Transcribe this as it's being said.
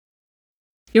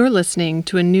You're listening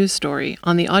to a news story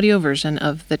on the audio version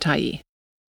of The Tyee.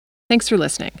 Thanks for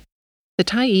listening. The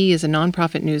Tyee is a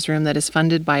nonprofit newsroom that is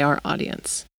funded by our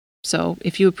audience. So,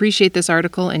 if you appreciate this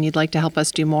article and you'd like to help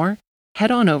us do more,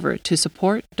 head on over to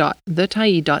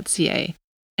support.thetyee.ca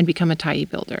and become a Tyee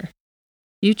builder.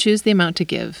 You choose the amount to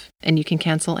give, and you can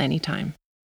cancel anytime.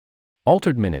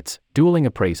 Altered Minutes, Dueling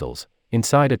Appraisals,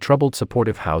 Inside a Troubled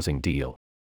Supportive Housing Deal.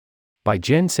 By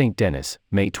Jen St. Dennis,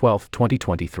 May 12,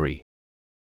 2023.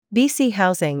 BC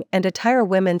Housing and Attira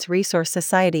Women's Resource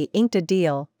Society inked a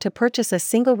deal to purchase a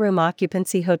single-room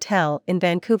occupancy hotel in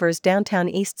Vancouver's downtown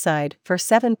east side for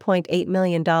 $7.8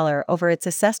 million over its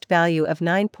assessed value of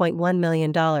 $9.1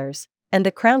 million, and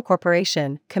the Crown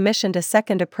Corporation commissioned a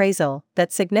second appraisal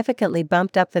that significantly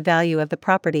bumped up the value of the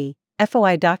property,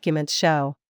 FOI documents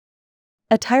show.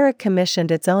 Attira commissioned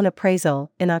its own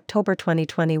appraisal in October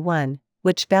 2021,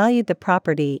 which valued the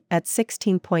property at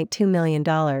 $16.2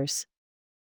 million.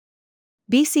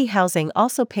 BC Housing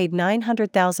also paid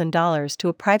 $900,000 to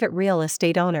a private real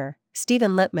estate owner,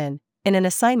 Stephen Lippman, in an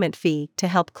assignment fee to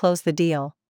help close the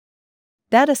deal.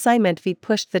 That assignment fee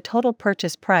pushed the total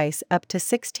purchase price up to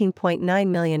 $16.9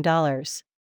 million.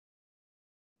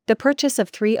 The purchase of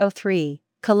 303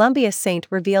 Columbia St.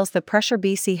 reveals the pressure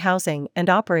BC Housing and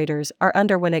operators are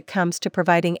under when it comes to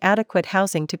providing adequate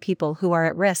housing to people who are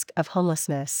at risk of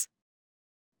homelessness.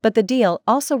 But the deal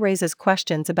also raises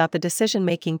questions about the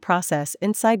decision-making process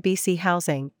inside BC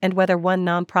Housing and whether one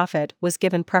nonprofit was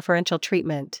given preferential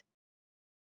treatment.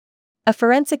 A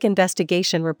forensic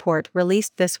investigation report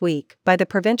released this week by the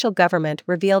provincial government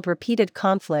revealed repeated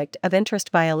conflict of interest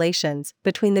violations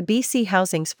between the BC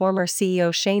Housing's former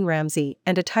CEO Shane Ramsey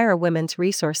and Attira Women's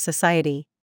Resource Society.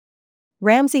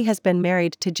 Ramsey has been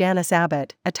married to Janice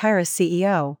Abbott, Attira's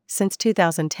CEO, since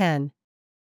 2010.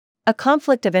 A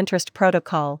conflict of interest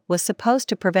protocol was supposed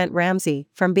to prevent Ramsey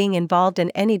from being involved in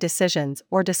any decisions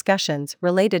or discussions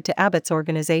related to Abbott's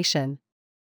organization.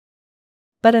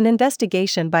 But an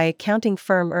investigation by accounting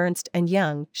firm Ernst &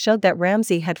 Young showed that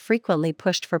Ramsey had frequently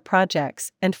pushed for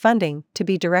projects and funding to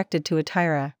be directed to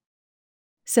Attira.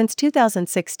 Since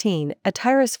 2016,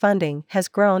 Attira's funding has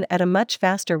grown at a much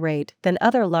faster rate than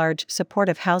other large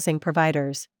supportive housing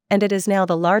providers, and it is now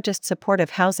the largest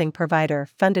supportive housing provider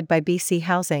funded by BC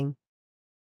Housing.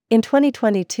 In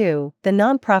 2022, the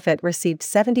nonprofit received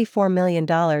 $74 million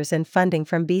in funding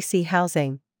from BC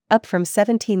Housing, up from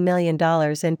 $17 million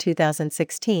in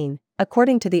 2016,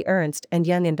 according to the Ernst &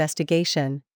 Young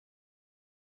investigation.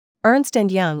 Ernst &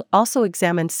 Young also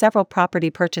examined several property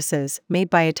purchases made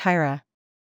by Attira.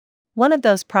 One of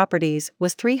those properties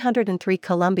was 303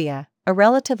 Columbia, a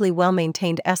relatively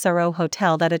well-maintained SRO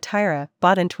hotel that Attira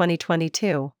bought in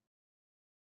 2022.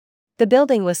 The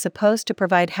building was supposed to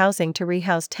provide housing to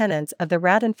rehouse tenants of the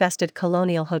rat-infested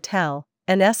Colonial Hotel,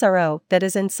 an SRO that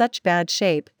is in such bad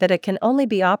shape that it can only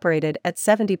be operated at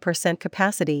 70%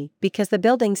 capacity because the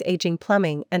building's aging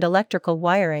plumbing and electrical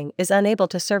wiring is unable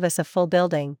to service a full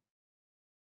building.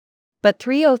 But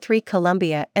 303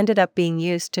 Columbia ended up being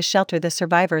used to shelter the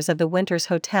survivors of the Winters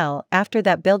Hotel after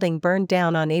that building burned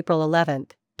down on April 11,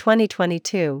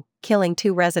 2022, killing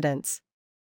 2 residents.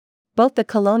 Both the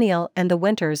Colonial and the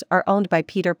Winters are owned by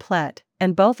Peter Plett,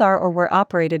 and both are or were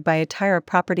operated by Attira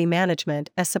Property Management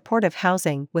as supportive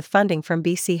housing with funding from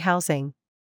BC Housing.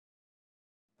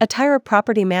 Attira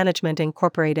Property Management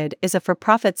Incorporated is a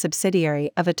for-profit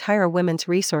subsidiary of Attira Women's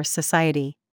Resource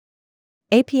Society.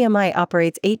 APMI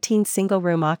operates 18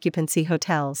 single-room occupancy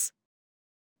hotels.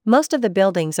 Most of the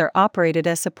buildings are operated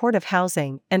as supportive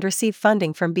housing and receive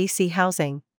funding from BC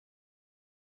Housing.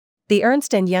 The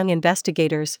Ernst & Young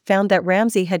investigators found that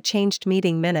Ramsey had changed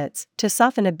meeting minutes to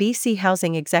soften a BC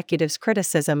Housing executive's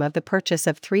criticism of the purchase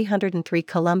of 303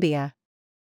 Columbia.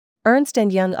 Ernst &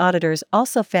 Young auditors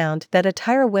also found that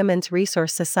Attira Women's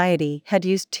Resource Society had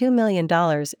used $2 million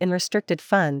in restricted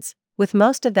funds, with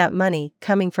most of that money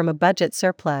coming from a budget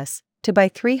surplus, to buy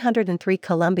 303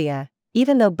 Columbia,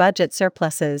 even though budget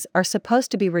surpluses are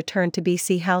supposed to be returned to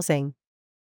BC Housing.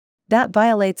 That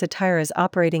violates Attira's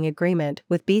operating agreement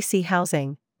with BC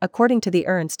Housing, according to the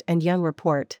Ernst & Young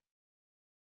report.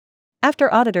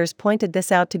 After auditors pointed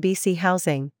this out to BC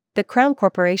Housing, the Crown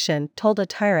Corporation told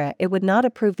Attira it would not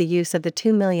approve the use of the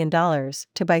 $2 million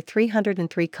to buy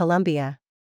 303 Columbia.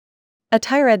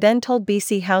 Attira then told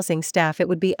BC Housing staff it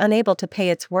would be unable to pay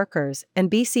its workers, and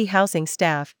BC Housing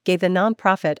staff gave the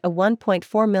nonprofit a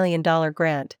 $1.4 million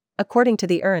grant, according to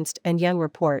the Ernst & Young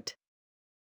report.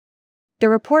 The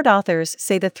report authors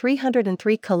say the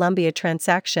 303 Columbia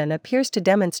transaction appears to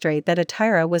demonstrate that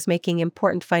Attira was making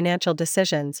important financial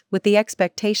decisions with the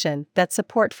expectation that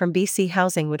support from BC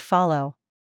Housing would follow.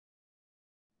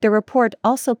 The report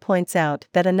also points out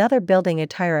that another building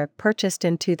Atira purchased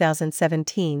in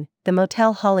 2017, the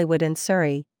Motel Hollywood in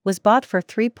Surrey, was bought for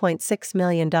 $3.6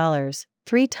 million,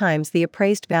 3 times the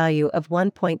appraised value of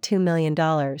 $1.2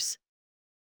 million.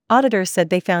 Auditors said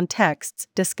they found texts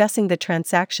discussing the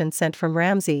transaction sent from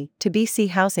Ramsey to BC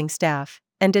Housing staff,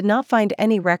 and did not find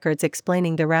any records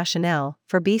explaining the rationale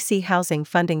for BC Housing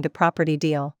funding the property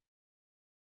deal.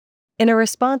 In a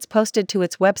response posted to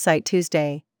its website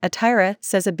Tuesday, Atira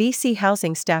says a BC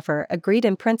Housing staffer agreed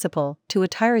in principle to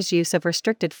Atira's use of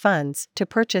restricted funds to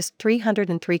purchase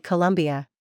 303 Columbia.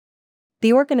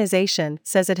 The organization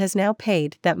says it has now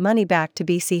paid that money back to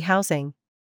BC Housing.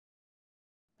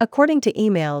 According to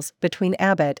emails between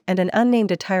Abbott and an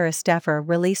unnamed Atira staffer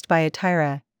released by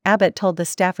Atira, Abbott told the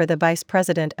staffer the vice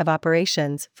president of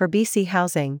operations for BC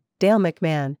Housing, Dale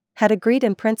McMahon, had agreed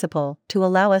in principle to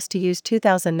allow us to use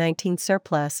 2019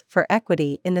 surplus for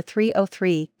equity in the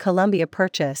 303 Columbia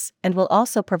purchase and will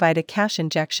also provide a cash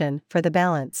injection for the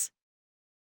balance.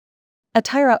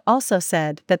 Atira also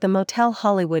said that the Motel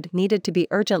Hollywood needed to be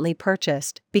urgently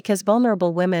purchased because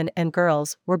vulnerable women and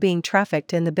girls were being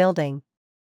trafficked in the building.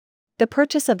 The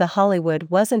purchase of the Hollywood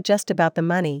wasn't just about the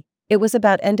money, it was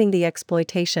about ending the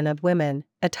exploitation of women,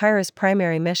 Atira's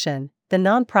primary mission, the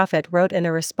nonprofit wrote in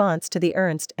a response to the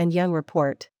Ernst & Young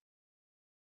report.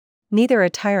 Neither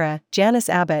Atira, Janice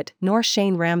Abbott, nor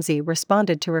Shane Ramsey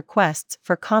responded to requests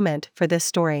for comment for this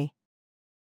story.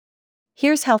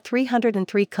 Here's how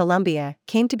 303 Columbia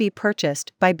came to be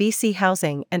purchased by BC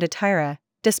Housing and Atira,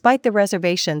 despite the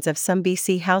reservations of some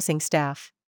BC Housing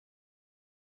staff.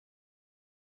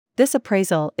 This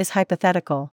appraisal is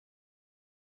hypothetical.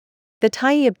 The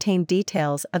Tyee obtained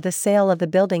details of the sale of the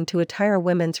building to Atira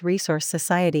Women's Resource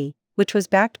Society, which was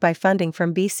backed by funding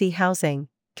from BC Housing,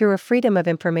 through a Freedom of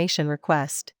Information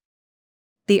request.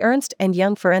 The Ernst &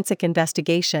 Young forensic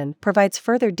investigation provides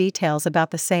further details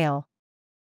about the sale.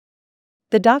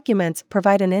 The documents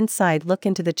provide an inside look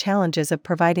into the challenges of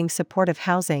providing supportive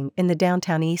housing in the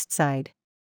downtown East Side.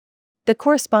 The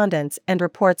correspondence and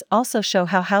reports also show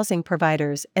how housing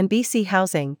providers and BC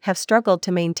Housing have struggled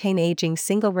to maintain aging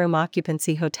single-room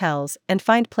occupancy hotels and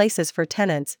find places for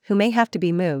tenants who may have to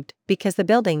be moved because the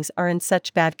buildings are in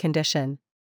such bad condition.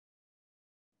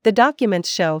 The documents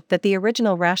show that the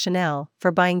original rationale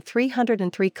for buying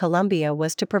 303 Columbia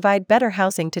was to provide better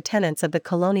housing to tenants of the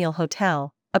Colonial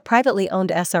Hotel, a privately owned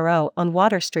SRO on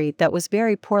Water Street that was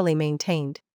very poorly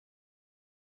maintained.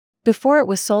 Before it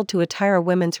was sold to Atira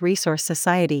Women's Resource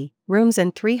Society, rooms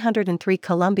in 303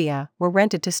 Columbia were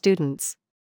rented to students.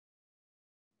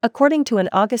 According to an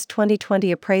August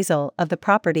 2020 appraisal of the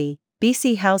property,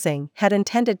 BC Housing had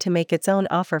intended to make its own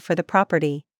offer for the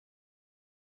property.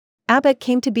 Abbott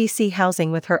came to BC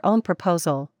Housing with her own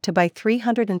proposal to buy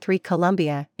 303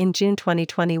 Columbia in June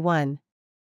 2021.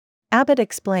 Abbott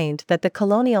explained that the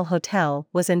Colonial Hotel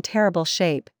was in terrible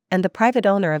shape, and the private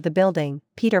owner of the building,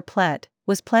 Peter Plett,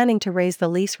 was planning to raise the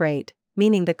lease rate,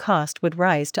 meaning the cost would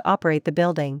rise to operate the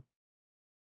building.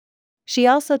 She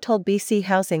also told BC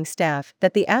Housing staff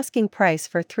that the asking price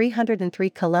for 303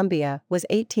 Columbia was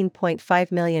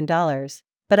 $18.5 million,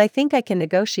 but I think I can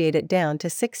negotiate it down to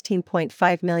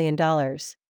 $16.5 million.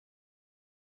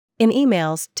 In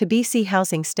emails to BC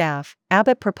Housing staff,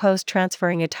 Abbott proposed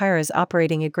transferring Atira's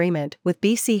operating agreement with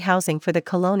BC Housing for the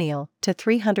Colonial to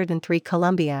 303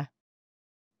 Columbia.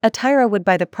 Atira would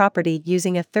buy the property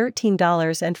using a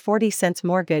 $13.40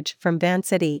 mortgage from Van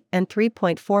City and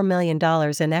 $3.4 million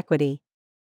in equity.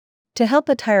 To help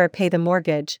Atira pay the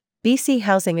mortgage, BC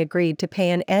Housing agreed to pay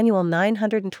an annual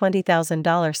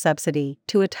 $920,000 subsidy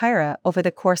to Atira over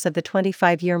the course of the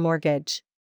 25-year mortgage.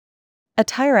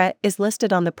 Atira is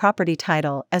listed on the property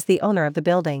title as the owner of the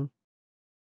building.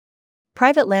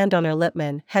 Private landowner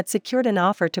Lippman had secured an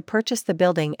offer to purchase the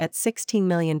building at $16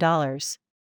 million.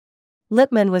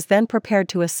 Lippman was then prepared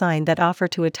to assign that offer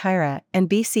to Atira and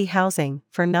BC Housing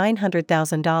for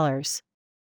 $900,000.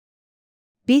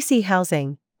 BC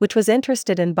Housing, which was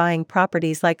interested in buying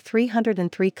properties like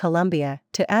 303 Columbia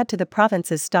to add to the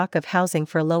province's stock of housing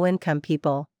for low-income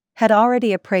people, had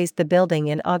already appraised the building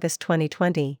in August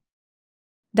 2020.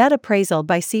 That appraisal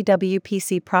by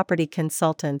CWPC Property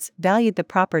Consultants valued the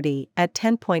property at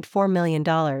 $10.4 million.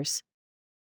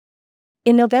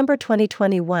 In November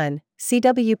 2021,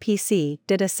 CWPC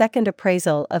did a second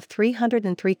appraisal of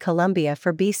 303 Columbia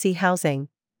for BC Housing,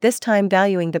 this time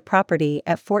valuing the property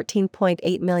at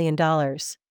 $14.8 million.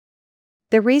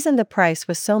 The reason the price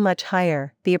was so much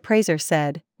higher, the appraiser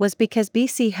said, was because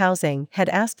BC Housing had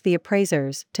asked the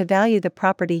appraisers to value the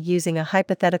property using a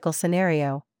hypothetical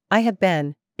scenario. I have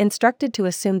been instructed to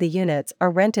assume the units are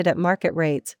rented at market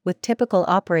rates with typical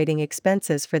operating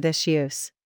expenses for this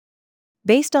use.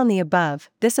 Based on the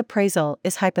above, this appraisal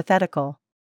is hypothetical.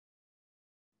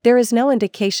 There is no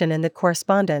indication in the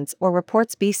correspondence or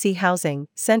reports BC Housing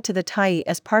sent to the Tyee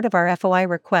as part of our FOI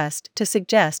request to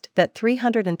suggest that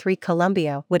 303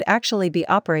 Columbia would actually be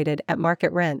operated at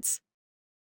market rents.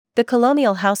 The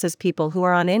Colonial houses people who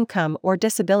are on income or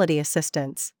disability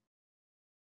assistance.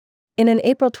 In an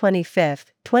April 25,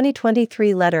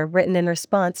 2023 letter written in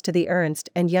response to the Ernst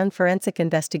 & Young Forensic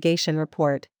Investigation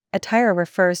report, Attira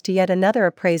refers to yet another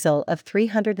appraisal of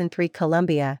 303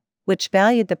 Columbia, which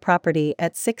valued the property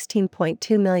at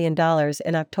 $16.2 million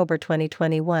in October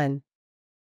 2021.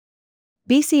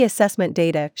 BC assessment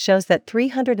data shows that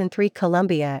 303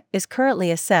 Columbia is currently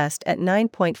assessed at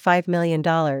 $9.5 million,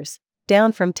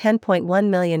 down from $10.1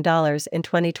 million in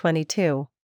 2022.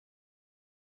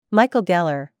 Michael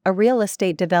Geller, a real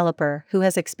estate developer who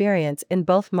has experience in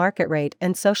both market rate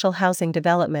and social housing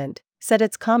development, said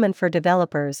it's common for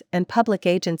developers and public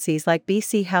agencies like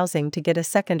BC Housing to get a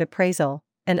second appraisal,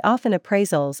 and often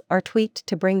appraisals are tweaked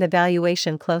to bring the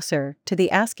valuation closer to the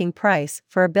asking price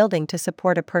for a building to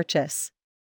support a purchase.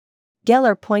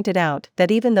 Geller pointed out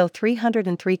that even though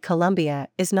 303 Columbia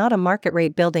is not a market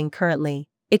rate building currently,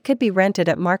 it could be rented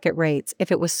at market rates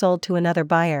if it was sold to another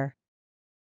buyer.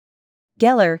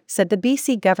 Geller said the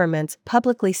BC government's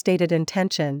publicly stated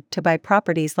intention to buy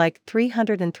properties like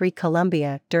 303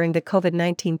 Columbia during the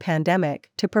COVID-19 pandemic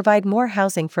to provide more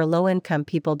housing for low-income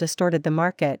people distorted the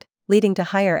market, leading to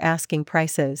higher asking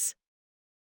prices.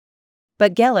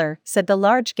 But Geller said the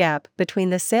large gap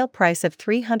between the sale price of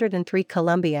 303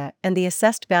 Columbia and the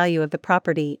assessed value of the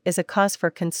property is a cause for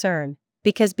concern,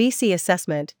 because BC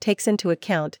assessment takes into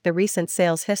account the recent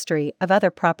sales history of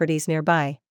other properties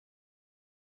nearby.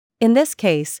 In this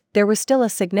case, there was still a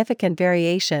significant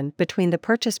variation between the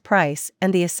purchase price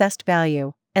and the assessed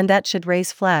value, and that should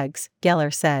raise flags,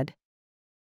 Geller said.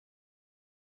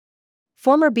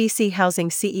 Former BC Housing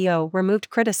CEO removed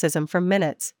criticism from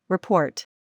minutes, report.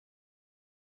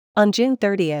 On June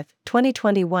 30,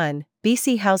 2021,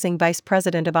 BC Housing Vice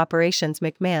President of Operations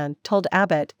McMahon told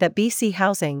Abbott that BC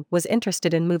Housing was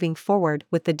interested in moving forward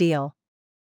with the deal.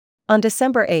 On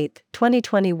December 8,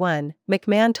 2021,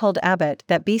 McMahon told Abbott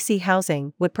that BC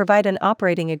Housing would provide an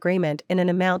operating agreement in an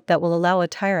amount that will allow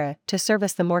Attira to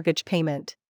service the mortgage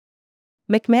payment.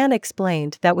 McMahon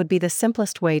explained that would be the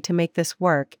simplest way to make this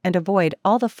work and avoid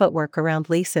all the footwork around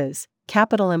leases,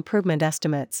 capital improvement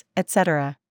estimates,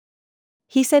 etc.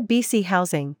 He said BC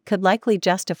Housing could likely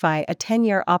justify a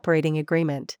 10-year operating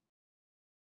agreement.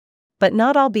 But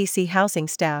not all BC Housing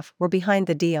staff were behind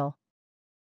the deal.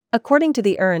 According to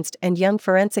the Ernst & Young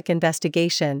Forensic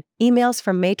Investigation, emails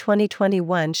from May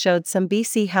 2021 showed some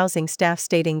BC Housing staff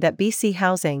stating that BC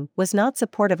Housing was not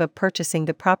supportive of purchasing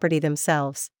the property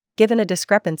themselves, given a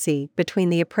discrepancy between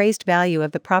the appraised value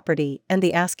of the property and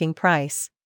the asking price.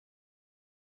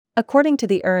 According to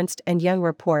the Ernst & Young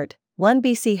report, one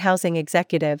BC Housing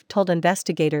executive told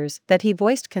investigators that he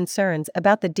voiced concerns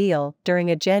about the deal during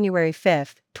a January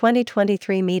 5,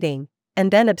 2023 meeting,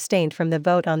 and then abstained from the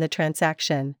vote on the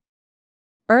transaction.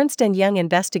 Ernst & Young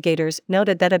investigators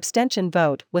noted that abstention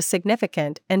vote was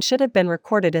significant and should have been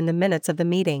recorded in the minutes of the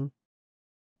meeting.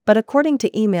 But according to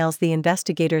emails the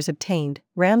investigators obtained,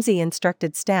 Ramsey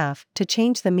instructed staff to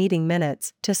change the meeting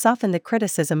minutes to soften the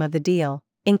criticism of the deal,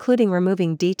 including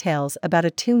removing details about a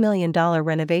 $2 million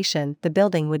renovation the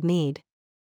building would need.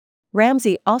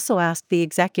 Ramsey also asked the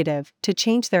executive to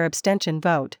change their abstention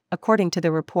vote, according to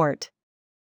the report.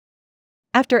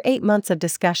 After 8 months of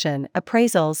discussion,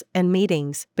 appraisals, and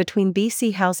meetings between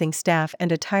BC Housing staff and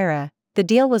Attira, the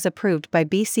deal was approved by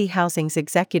BC Housing's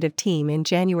executive team in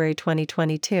January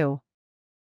 2022.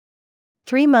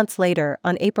 3 months later,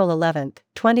 on April 11,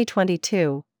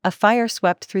 2022, a fire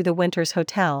swept through the Winters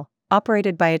Hotel,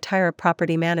 operated by Attira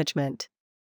Property Management.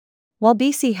 While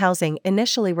BC Housing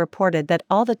initially reported that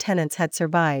all the tenants had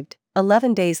survived,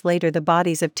 11 days later the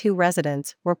bodies of 2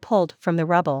 residents were pulled from the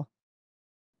rubble.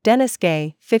 Dennis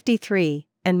Gay, 53,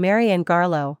 and Marianne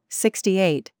Garlow,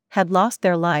 68, had lost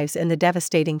their lives in the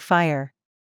devastating fire.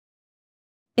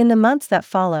 In the months that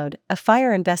followed, a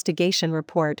fire investigation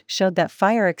report showed that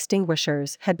fire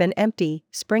extinguishers had been empty,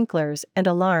 sprinklers and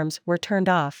alarms were turned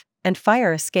off, and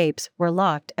fire escapes were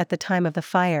locked at the time of the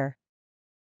fire.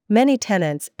 Many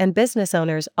tenants and business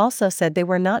owners also said they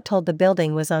were not told the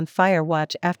building was on fire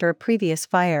watch after a previous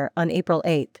fire on April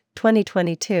 8,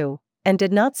 2022. And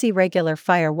did not see regular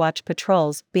fire watch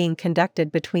patrols being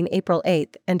conducted between April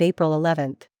 8 and April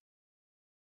 11.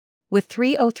 With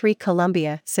 303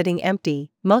 Columbia sitting empty,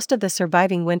 most of the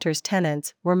surviving Winters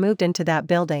tenants were moved into that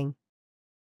building.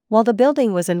 While the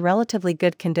building was in relatively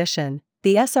good condition,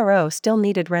 the SRO still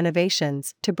needed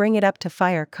renovations to bring it up to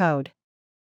fire code.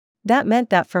 That meant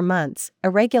that for months, a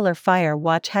regular fire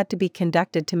watch had to be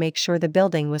conducted to make sure the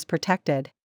building was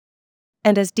protected.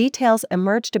 And as details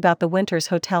emerged about the Winters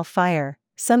Hotel fire,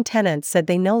 some tenants said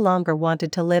they no longer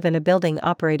wanted to live in a building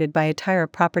operated by Attire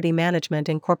Property Management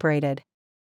Incorporated.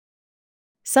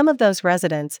 Some of those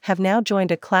residents have now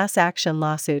joined a class action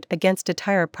lawsuit against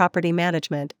Attire Property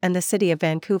Management and the City of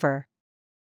Vancouver.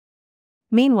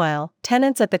 Meanwhile,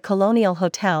 tenants at the Colonial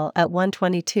Hotel at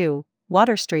 122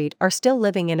 Water Street are still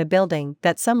living in a building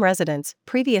that some residents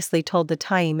previously told the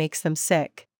Tyee makes them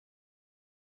sick.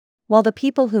 While the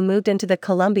people who moved into the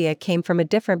Columbia came from a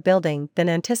different building than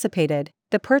anticipated,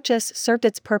 the purchase served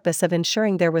its purpose of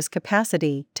ensuring there was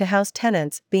capacity to house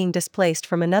tenants being displaced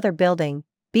from another building,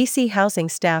 BC Housing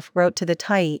staff wrote to the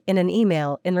Tyee in an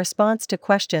email in response to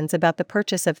questions about the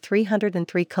purchase of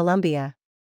 303 Columbia.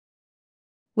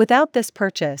 Without this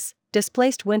purchase,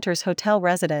 displaced Winters Hotel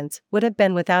residents would have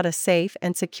been without a safe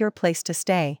and secure place to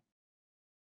stay.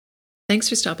 Thanks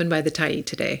for stopping by the Tyee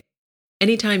today.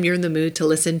 Anytime you're in the mood to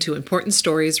listen to important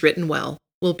stories written well,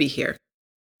 we'll be here.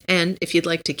 And if you'd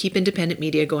like to keep independent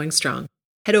media going strong,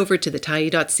 head over to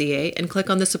thetyee.ca and click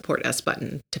on the Support Us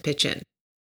button to pitch in.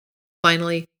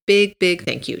 Finally, big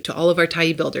thank you to all of our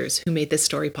Tyee builders who made this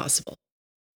story possible.